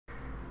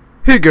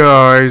Hey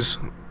guys,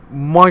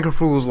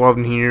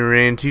 MicroFools11 here,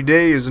 and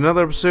today is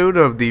another episode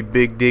of the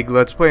Big Dig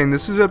Let's Play, and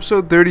this is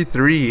episode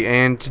 33,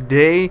 and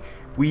today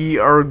we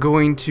are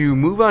going to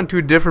move on to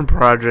a different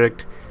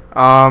project.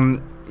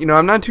 I'm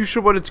not too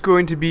sure what it's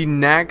going to be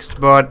next,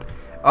 but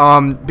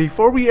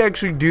before we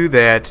actually do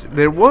that,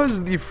 there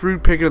was the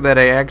fruit picker that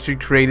I actually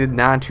created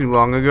not too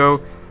long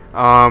ago,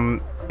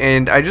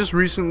 and I just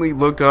recently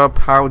looked up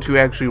how to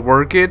actually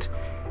work it,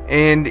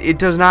 and it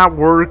does not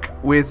work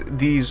with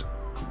these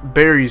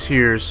berries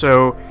here.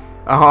 So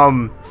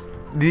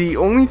the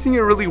only thing it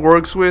really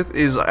works with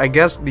is, I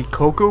guess, the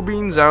cocoa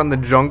beans out in the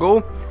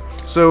jungle.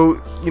 So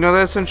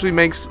that essentially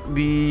makes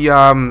the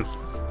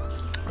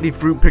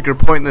fruit picker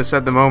pointless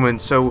at the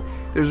moment, so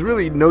there's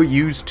really no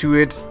use to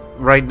it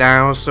right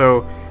now.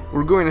 So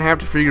we're going to have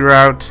to figure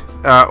out,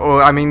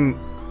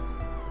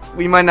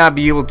 we might not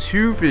be able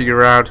to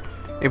figure out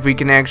if we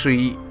can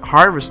actually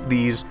harvest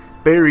these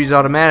berries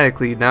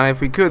automatically. Now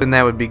if we could, then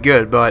that would be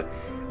good, but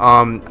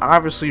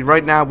obviously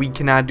right now we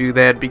cannot do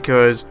that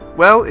because,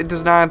 well,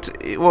 it's not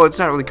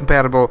really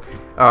compatible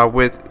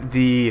with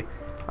the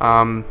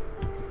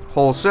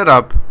whole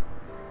setup.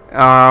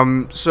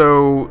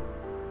 So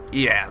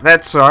yeah,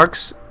 that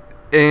sucks,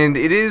 and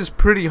it is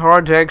pretty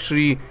hard to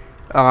actually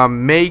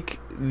make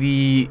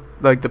the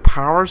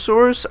power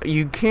source.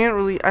 You can't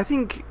really, I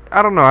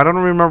don't know, I don't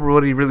remember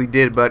what he really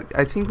did, but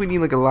I think we need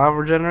like a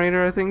lava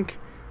generator, I think,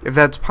 if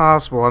that's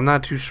possible. I'm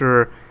not too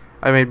sure,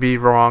 I may be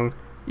wrong.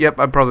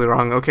 Yep, I'm probably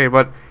wrong. Okay,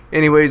 but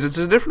anyways, it's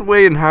a different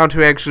way in how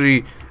to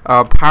actually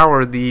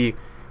power the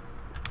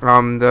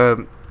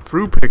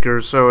fruit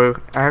picker, so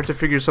I have to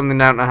figure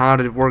something out on how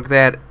to work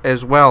that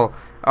as well.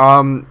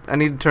 I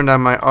need to turn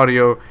down my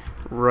audio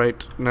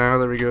right now.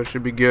 There we go,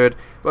 should be good.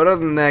 But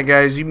other than that,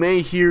 guys, you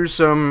may hear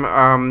some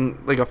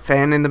like a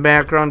fan in the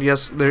background.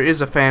 Yes, there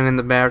is a fan in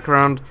the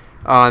background,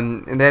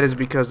 and that is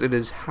because it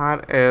is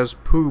hot as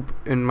poop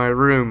in my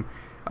room.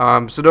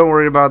 So don't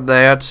worry about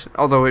that,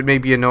 although it may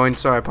be annoying,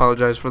 so I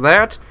apologize for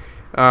that.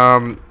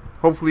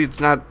 Hopefully it's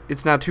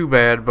not too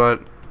bad,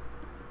 but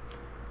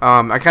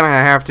I kind of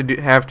have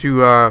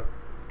to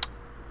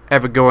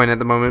have it going at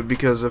the moment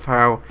because of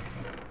how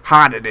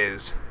hot it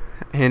is.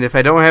 And if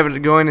I don't have it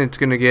going, it's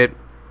gonna get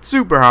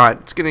super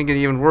hot. It's gonna get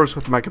even worse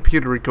with my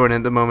computer recording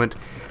at the moment.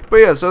 But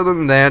yes, other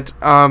than that,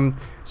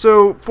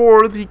 so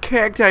for the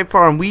cacti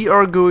farm, we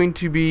are going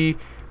to be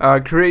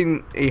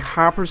creating a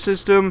hopper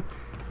system.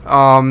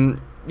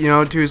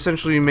 To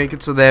essentially make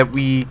it so that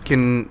we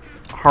can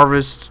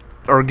harvest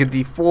or get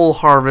the full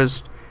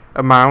harvest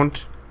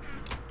amount.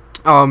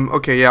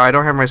 Okay, yeah, I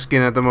don't have my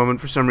skin at the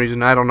moment for some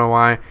reason. I don't know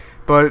why.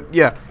 But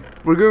yeah,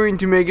 we're going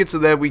to make it so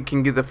that we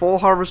can get the full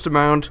harvest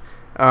amount,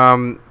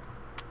 from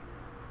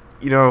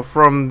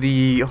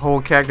the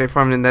whole cacti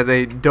farm, and that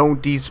they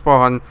don't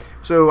despawn.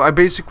 So I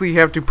basically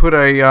have to put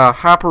a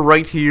hopper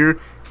right here,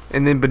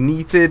 and then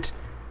beneath it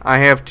I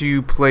have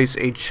to place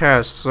a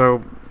chest.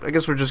 So I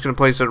guess we're just going to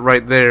place it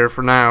right there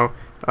for now.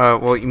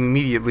 Well,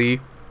 immediately.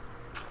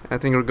 I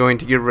think we're going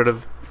to get rid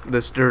of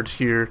this dirt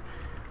here.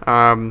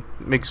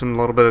 Make some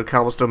little bit of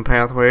cobblestone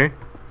pathway.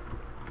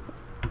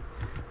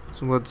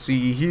 So let's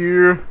see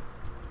here.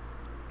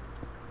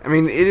 I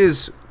mean, it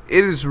is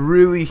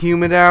really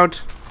humid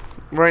out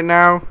right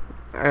now.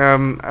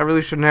 I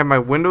really shouldn't have my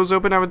windows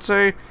open, I would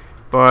say.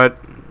 But,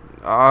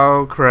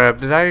 oh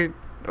crap, did I?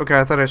 Okay,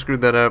 I thought I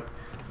screwed that up.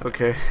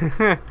 Okay.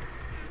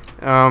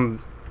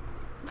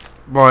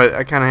 But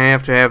I kind of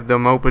have to have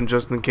them open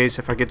just in case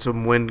if I get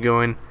some wind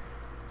going.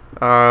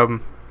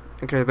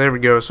 Okay, there we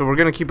go. So we're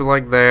going to keep it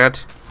like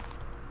that.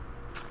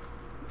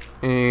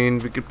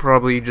 And we could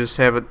probably just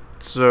have it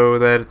so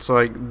that it's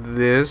like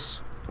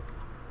this.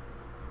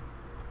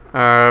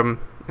 I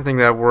think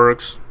that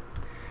works.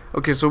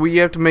 Okay, so we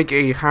have to make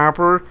a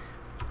hopper.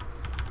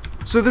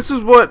 So this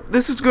is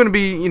going to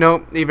be,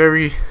 a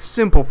very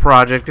simple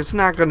project. It's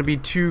not going to be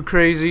too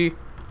crazy,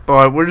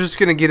 but we're just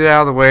going to get it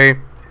out of the way.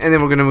 And then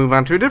we're going to move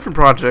on to a different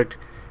project.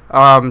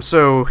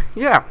 So,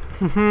 yeah.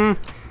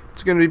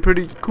 It's going to be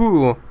pretty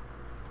cool.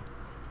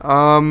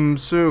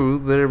 So,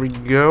 there we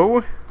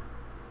go.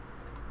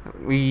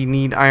 We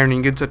need iron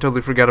ingots. I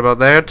totally forgot about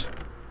that.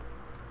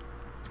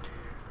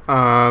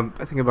 I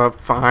think about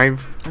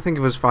 5. I think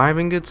it was 5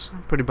 ingots.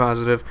 I'm pretty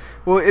positive.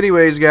 Well,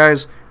 anyways,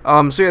 guys.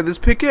 So, yeah, this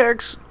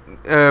pickaxe,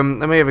 I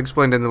may have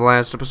explained in the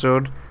last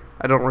episode.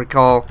 I don't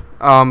recall.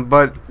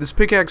 But this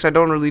pickaxe, I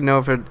don't really know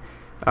if it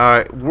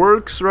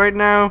works right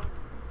now.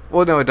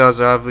 Well, no, it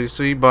does,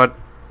 obviously, but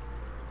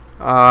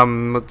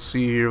let's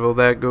see here. Will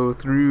that go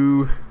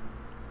through?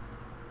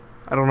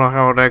 I don't know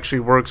how it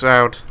actually works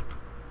out.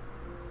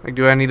 Like,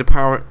 do I need to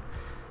power?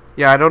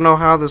 Yeah, I don't know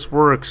how this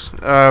works.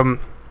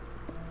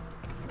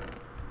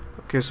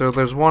 Okay, so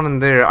there's one in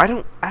there. I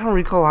don't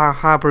recall how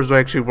hoppers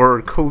actually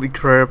work. Holy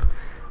crap,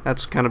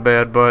 that's kind of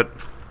bad, but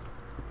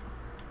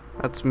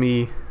that's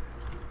me.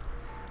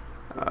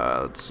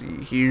 Let's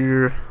see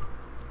here.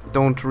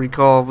 Don't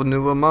recall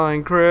vanilla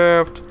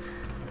Minecraft.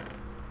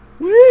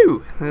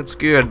 Woo! That's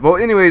good. Well,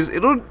 anyways,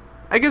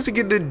 I guess it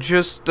could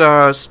just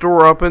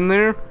store up in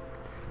there.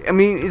 I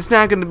mean, it's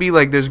not going to be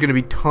like there's going to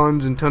be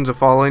tons and tons of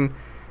falling.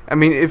 I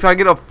mean, if I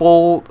get a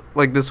full,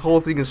 like this whole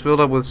thing is filled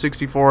up with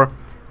 64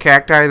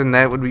 cacti, then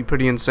that would be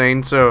pretty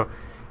insane. So,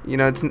 you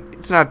know,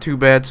 it's not too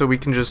bad, so we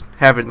can just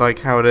have it like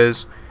how it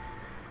is.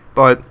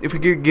 But if we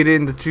could get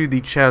into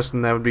the chest,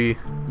 then that would be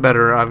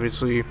better,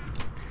 obviously.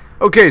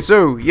 Okay,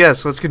 so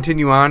yes, let's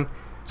continue on.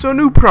 So a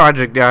new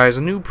project, guys,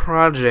 a new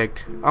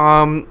project.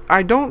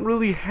 I don't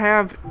really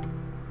have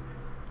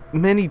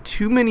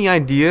too many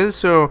ideas,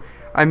 so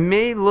I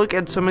may look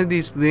at some of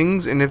these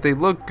things, and if they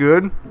look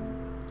good,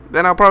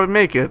 then I'll probably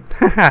make it.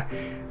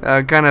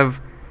 Kind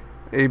of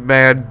a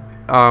bad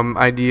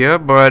idea,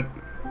 but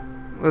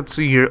let's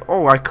see here.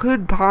 Oh, I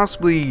could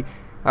possibly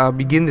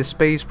begin the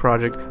space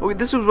project. Okay,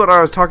 this is what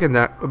I was talking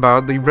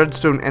about, the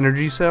redstone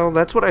energy cell.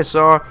 That's what I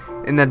saw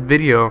in that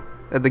video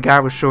that the guy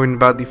was showing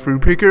about the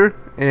fruit picker,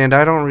 and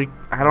I don't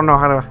know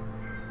how to.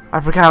 I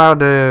forgot how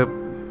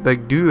to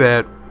like do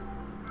that.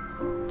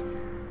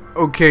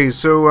 Okay,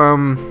 so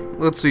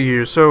let's see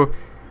here. So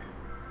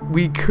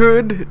we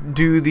could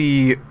do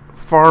the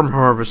farm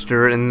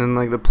harvester and then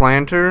like the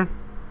planter.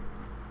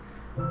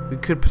 We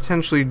could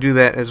potentially do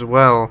that as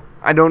well.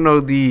 I don't know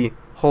the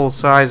whole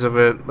size of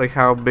it, like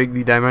how big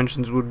the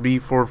dimensions would be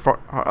for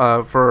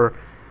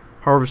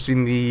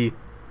harvesting the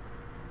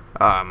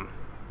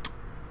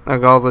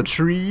like all the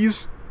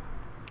trees.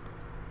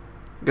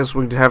 Guess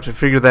we'd have to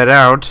figure that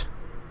out.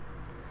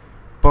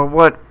 But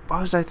what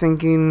was I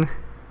thinking?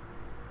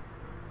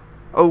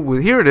 Oh, well,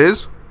 here it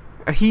is.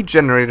 A heat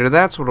generator,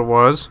 that's what it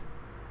was.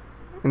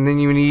 And then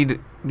you need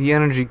the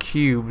energy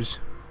cubes.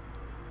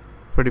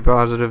 Pretty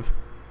positive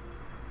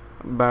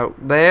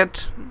about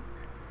that.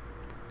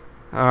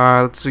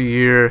 Let's see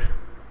here.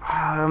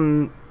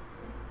 I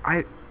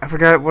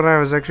forgot what I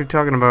was actually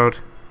talking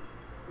about.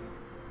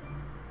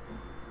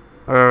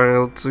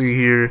 Let's see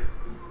here.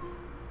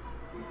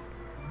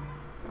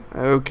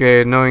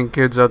 Okay, annoying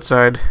kids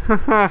outside.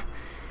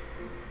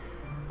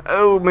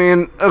 Oh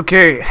man,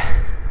 okay.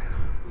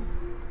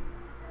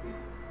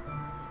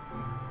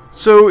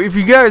 So if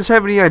you guys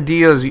have any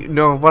ideas, you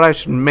know, what I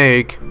should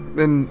make,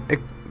 then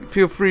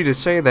feel free to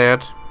say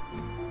that.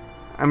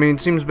 I mean,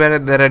 it seems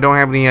bad that I don't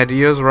have any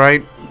ideas,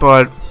 right?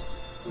 But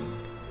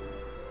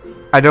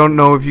I don't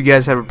know if you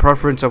guys have a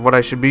preference of what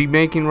I should be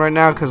making right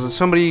now, because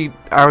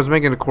I was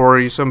making a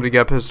quarry, somebody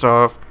got pissed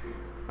off.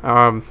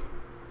 You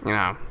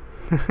know.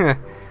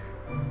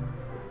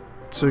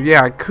 So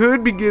yeah, I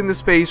could begin the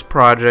space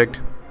project,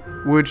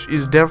 which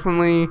is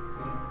definitely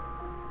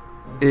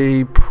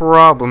a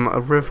problem. A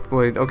rift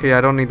blade. Okay,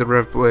 I don't need the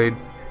rift blade.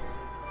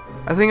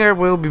 I think I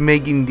will be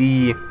making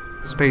the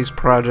space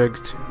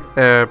project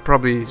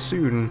probably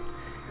soon,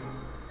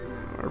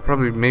 or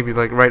probably maybe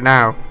like right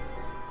now.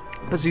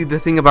 But see, the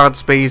thing about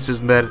space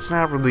is that it's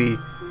not really,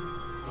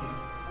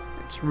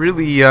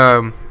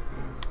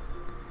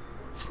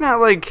 it's not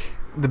like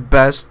the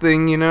best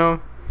thing, you know,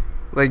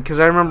 like, cause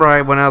I remember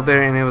I went out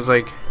there and it was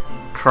like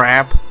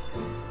crap.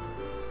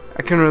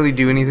 I couldn't really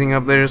do anything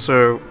up there,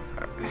 so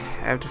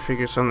I have to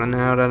figure something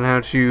out on how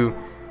to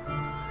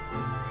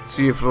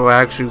see if it'll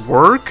actually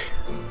work.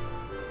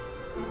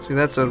 See,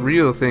 that's a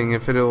real thing,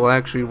 if it'll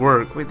actually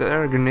work. Wait,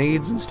 there are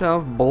grenades and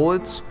stuff,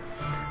 bullets.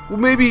 Well,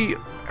 maybe,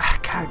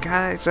 God,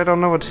 guys, I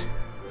don't know what.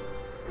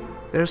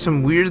 There's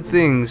some weird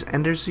things.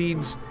 Ender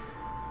seeds.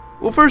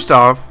 Well, first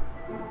off,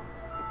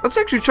 let's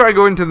actually try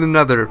going to the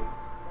Nether.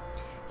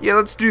 Yeah,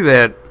 let's do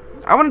that.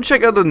 I want to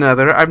check out the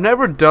Nether. I've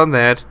never done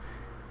that.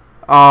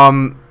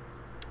 And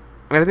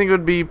I think it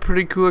would be a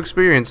pretty cool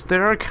experience.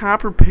 There are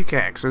copper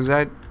pickaxes.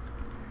 I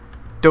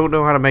don't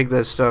know how to make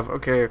that stuff.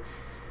 Okay.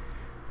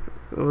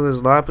 Oh,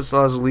 there's lapis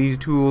lazuli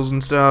tools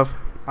and stuff.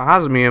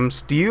 Osmium.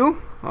 Steel?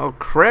 Oh,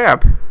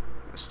 crap.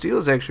 Steel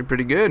is actually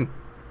pretty good.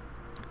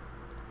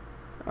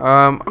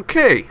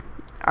 Okay.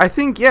 I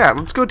think, yeah,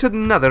 let's go to the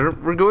Nether.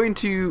 We're going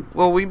to,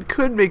 well, we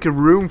could make a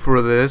room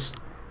for this.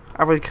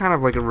 I would kind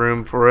of like a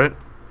room for it.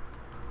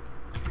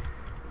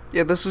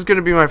 Yeah, this is going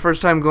to be my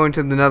first time going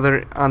to the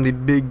Nether on the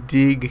Big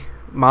Dig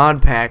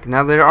mod pack.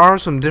 Now, there are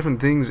some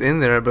different things in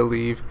there, I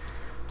believe.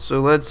 So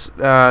let's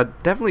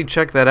definitely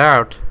check that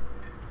out.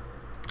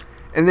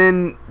 And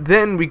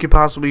then we could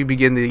possibly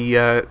begin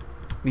the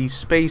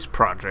space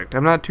project.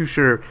 I'm not too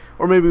sure.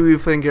 Or maybe we'll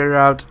figure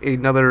out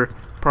another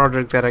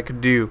project that I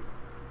could do.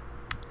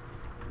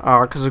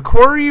 Because a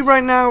quarry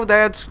right now,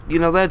 that's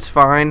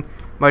fine.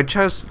 My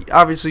chest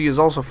obviously is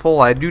also full.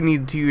 I do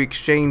need to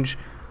exchange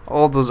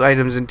all those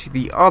items into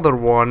the other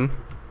one,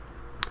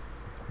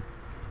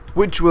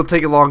 which will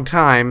take a long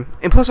time.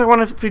 And plus I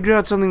want to figure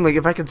out something, like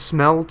if I could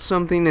smelt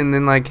something and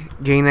then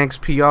like gain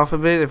XP off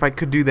of it. If I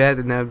could do that,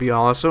 then that would be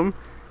awesome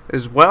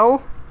as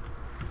well.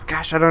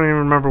 Gosh, I don't even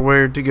remember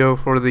where to go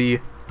for the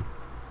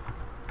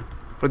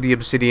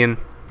obsidian.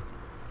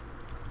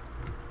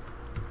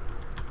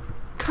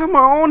 Come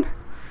on.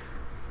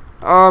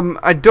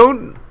 I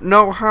don't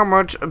know how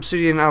much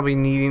obsidian I'll be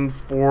needing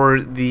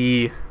for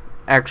the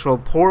actual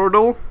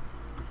portal.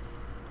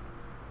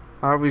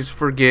 I always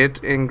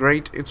forget, and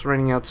great, it's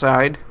raining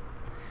outside.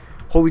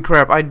 Holy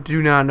crap, I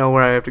do not know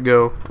where I have to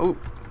go. Oh,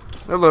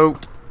 hello.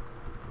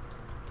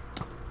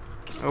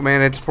 Oh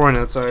man, it's pouring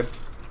outside.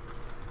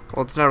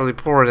 Well, it's not really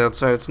pouring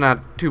outside. It's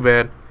not too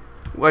bad.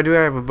 Why do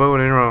I have a bow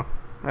and arrow?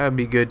 That'd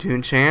be good to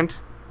enchant.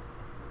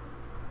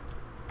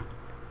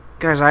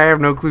 Guys, I have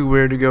no clue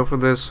where to go for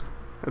this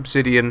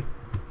obsidian.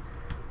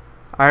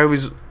 I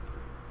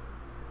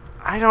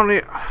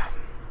don't.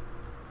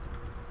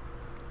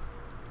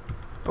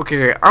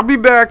 Okay, I'll be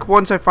back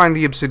once I find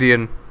the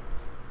obsidian.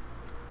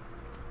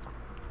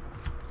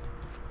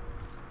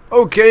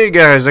 Okay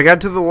guys, I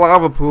got to the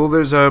lava pool.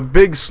 There's a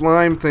big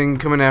slime thing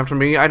coming after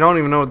me. I don't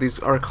even know what these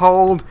are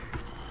called,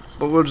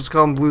 but we'll just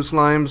call them blue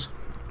slimes.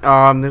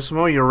 There's some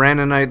more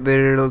uraninite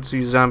there. Let's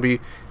see,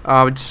 zombie.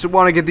 Just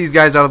want to get these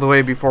guys out of the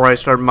way before I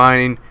start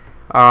mining,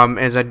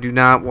 as I do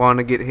not want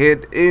to get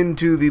hit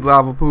into the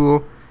lava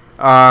pool.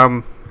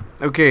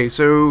 Okay,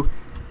 so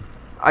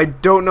I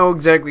don't know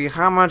exactly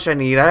how much I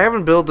need. I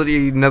haven't built a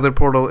nether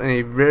portal in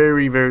a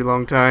very, very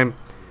long time,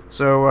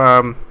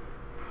 so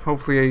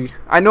hopefully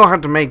I know how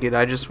to make it.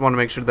 I just want to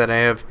make sure that I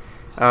have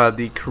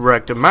the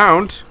correct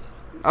amount.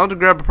 I'll have to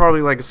grab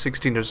probably like a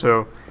 16 or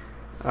so.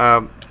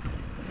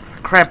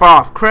 Crap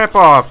off! Crap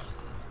off!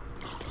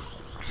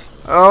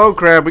 Oh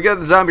crap, we got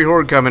the zombie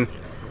horde coming.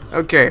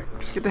 Okay,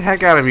 get the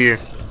heck out of here.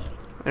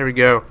 There we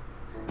go.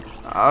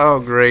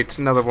 Oh great,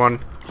 another one.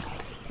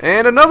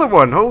 And another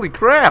one! Holy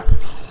crap!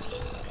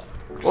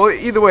 Well,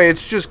 either way,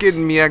 it's just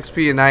getting me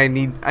XP, and I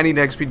need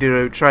XP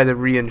to try the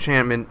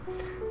re-enchantment.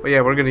 But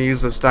yeah, we're gonna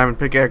use this diamond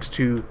pickaxe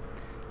to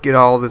get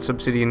all this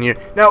obsidian here.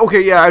 Now,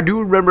 okay, yeah, I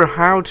do remember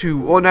how to.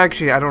 Well,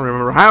 actually, I don't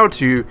remember how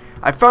to.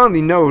 I found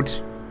the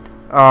note,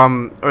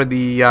 or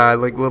the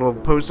like little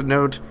post-it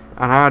note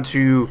on how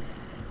to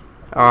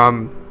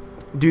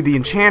do the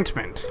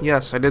enchantment.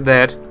 Yes, I did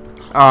that.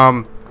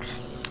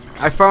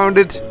 I found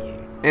it,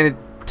 and it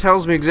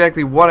tells me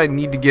exactly what I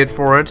need to get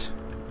for it.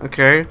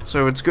 Okay,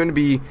 so it's going to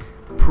be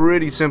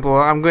pretty simple.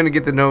 I'm going to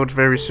get the note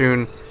very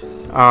soon.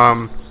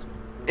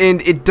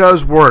 And it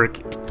does work.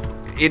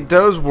 It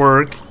does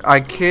work. I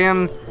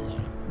can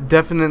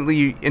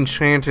definitely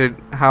enchant it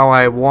how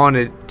I want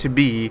it to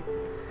be.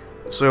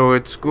 So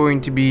it's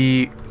going to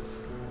be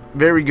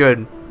very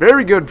good.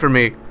 Very good for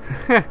me.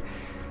 It's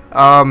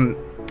going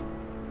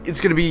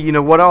to be, you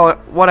know, what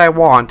I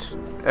want.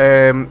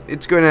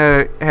 It's going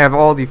to have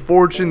all the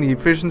fortune, the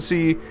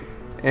efficiency,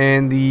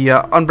 and the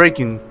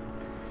unbreaking.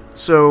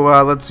 So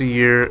let's see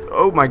here.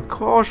 Oh my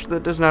gosh,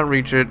 that does not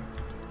reach it.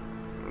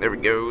 There we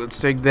go. Let's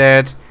take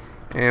that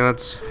and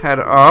let's head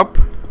up.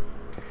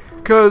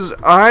 Cause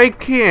I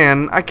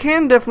can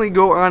definitely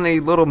go on a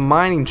little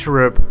mining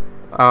trip,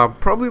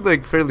 probably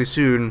like fairly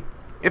soon,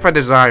 if I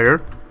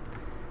desire.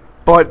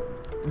 But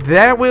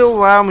that will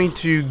allow me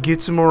to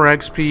get some more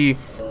XP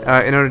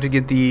in order to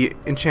get the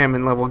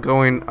enchantment level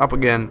going up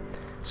again.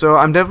 So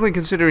I'm definitely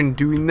considering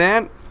doing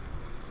that.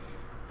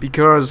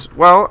 Because,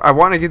 well, I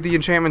want to get the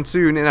enchantment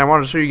soon, and I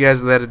want to show you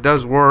guys that it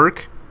does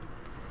work.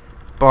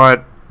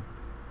 But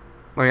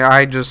like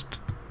I just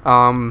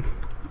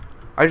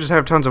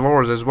have tons of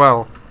ores as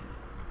well.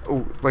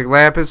 Oh, like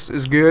lapis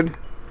is good.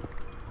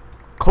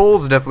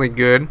 Coal's definitely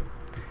good.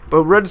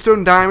 But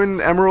redstone,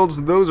 diamond,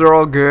 emeralds, those are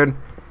all good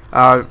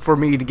for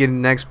me to get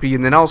an XP.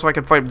 And then also I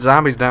can fight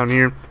zombies down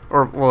here,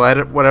 or well,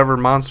 edit whatever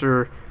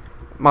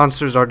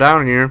monsters are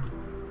down here.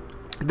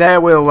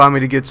 That will allow me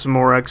to get some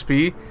more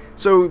XP.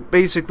 So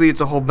basically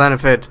it's a whole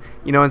benefit,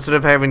 you know, instead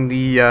of having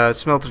the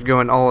smelter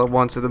going all at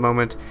once at the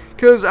moment.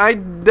 Because I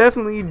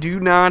definitely do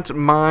not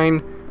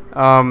mine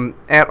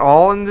at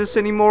all in this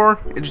anymore.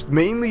 It's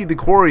mainly the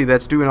quarry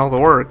that's doing all the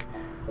work.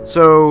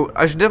 So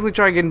I should definitely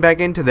try getting back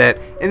into that.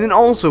 And then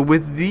also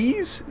with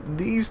these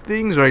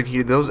things right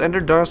here, those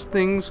ender dust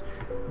things,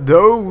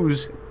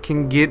 those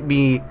can get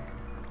me.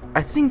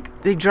 I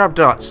think they drop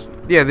dust.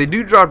 Yeah, they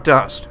do drop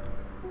dust.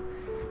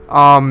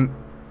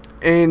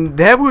 And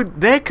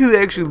that could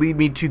actually lead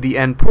me to the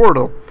end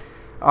portal,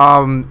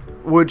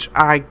 which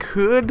I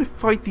could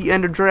fight the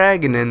Ender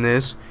Dragon in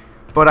this,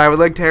 but I would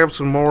like to have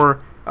some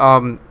more,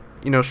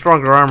 you know,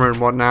 stronger armor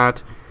and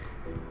whatnot.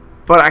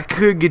 But I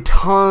could get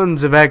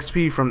tons of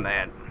XP from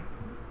that.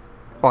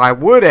 Well, I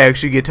would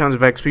actually get tons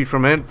of XP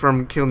from it,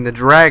 from killing the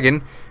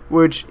dragon,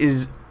 which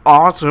is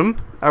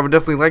awesome. I would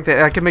definitely like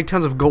that. I can make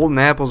tons of golden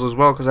apples as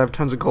well, because I have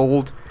tons of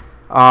gold.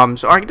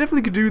 So I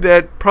definitely could do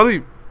that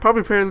probably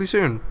fairly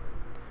soon.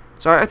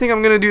 So I think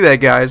I'm going to do that,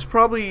 guys.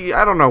 Probably,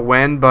 I don't know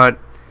when, but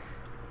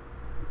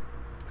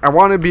I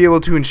want to be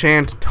able to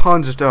enchant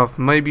tons of stuff.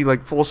 Maybe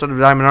like full set of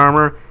diamond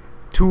armor,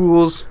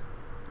 tools,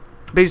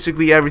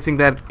 basically everything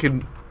that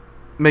could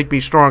make me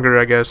stronger,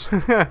 I guess.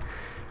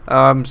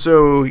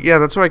 So yeah,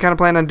 that's what I kind of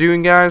plan on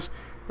doing, guys.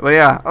 But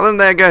yeah, other than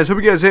that, guys,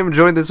 hope you guys have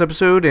enjoyed this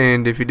episode,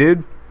 and if you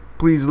did,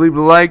 please leave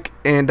a like,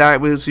 and I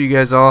will see you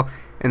guys all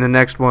in the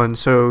next one.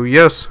 So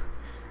yes,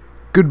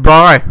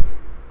 goodbye.